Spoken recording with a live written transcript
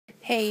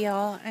Hey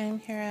y'all, I'm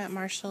here at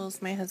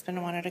Marshall's. My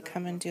husband wanted to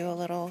come and do a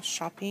little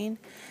shopping,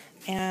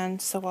 and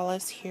so while I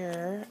was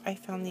here, I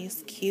found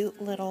these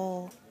cute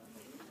little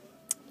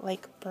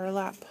like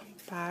burlap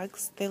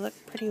bags. They look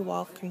pretty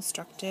well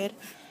constructed,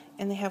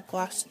 and they have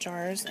glass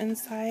jars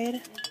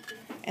inside,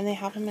 and they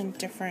have them in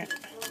different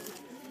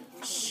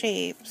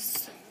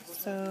shapes.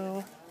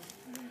 So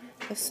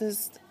this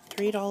is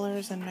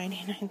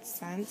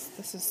 $3.99.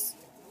 This is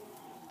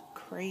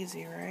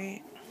crazy,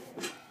 right?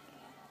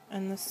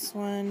 And this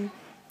one,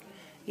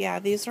 yeah,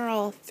 these are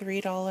all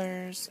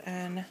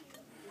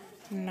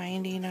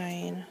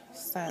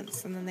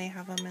 $3.99. And then they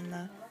have them in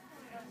the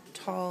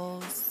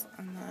talls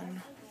and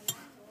then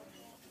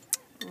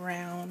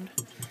round.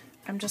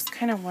 I'm just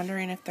kind of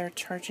wondering if they're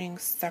charging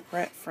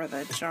separate for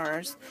the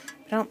jars.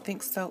 I don't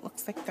think so. It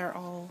looks like they're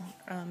all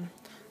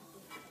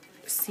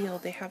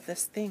sealed. They have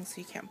this thing so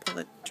you can't pull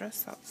the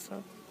dress out.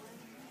 So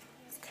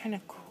it's kind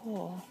of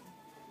cool,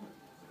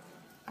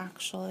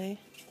 actually.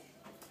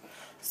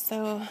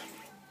 So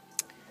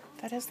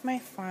that is my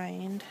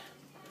find.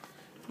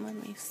 Let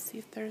me see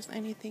if there's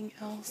anything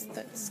else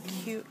that's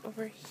cute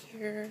over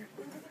here.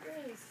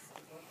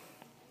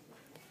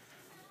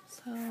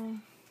 So,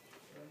 I'm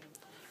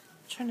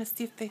trying to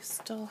see if they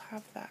still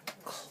have that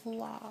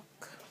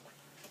clock.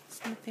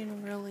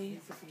 Something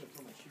really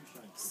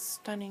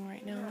stunning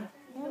right now.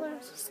 Oh,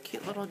 there's this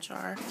cute little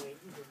jar.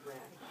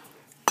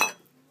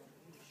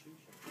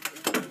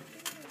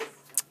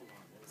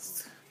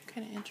 It's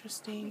kind of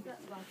interesting.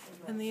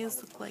 And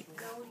these look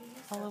like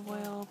olive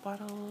oil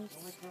bottles.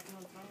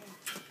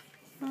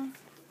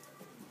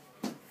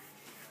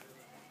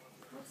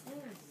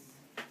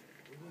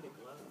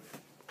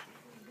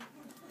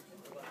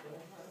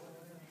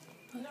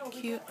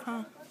 Cute,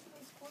 huh?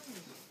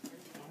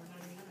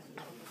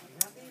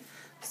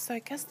 So I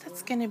guess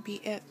that's gonna be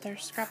it. Their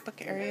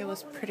scrapbook area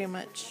was pretty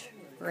much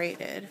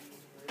raided.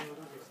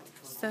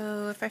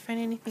 So if I find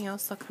anything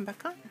else, I'll come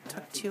back on.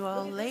 Talk to you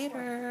all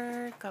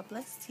later. God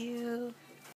bless you.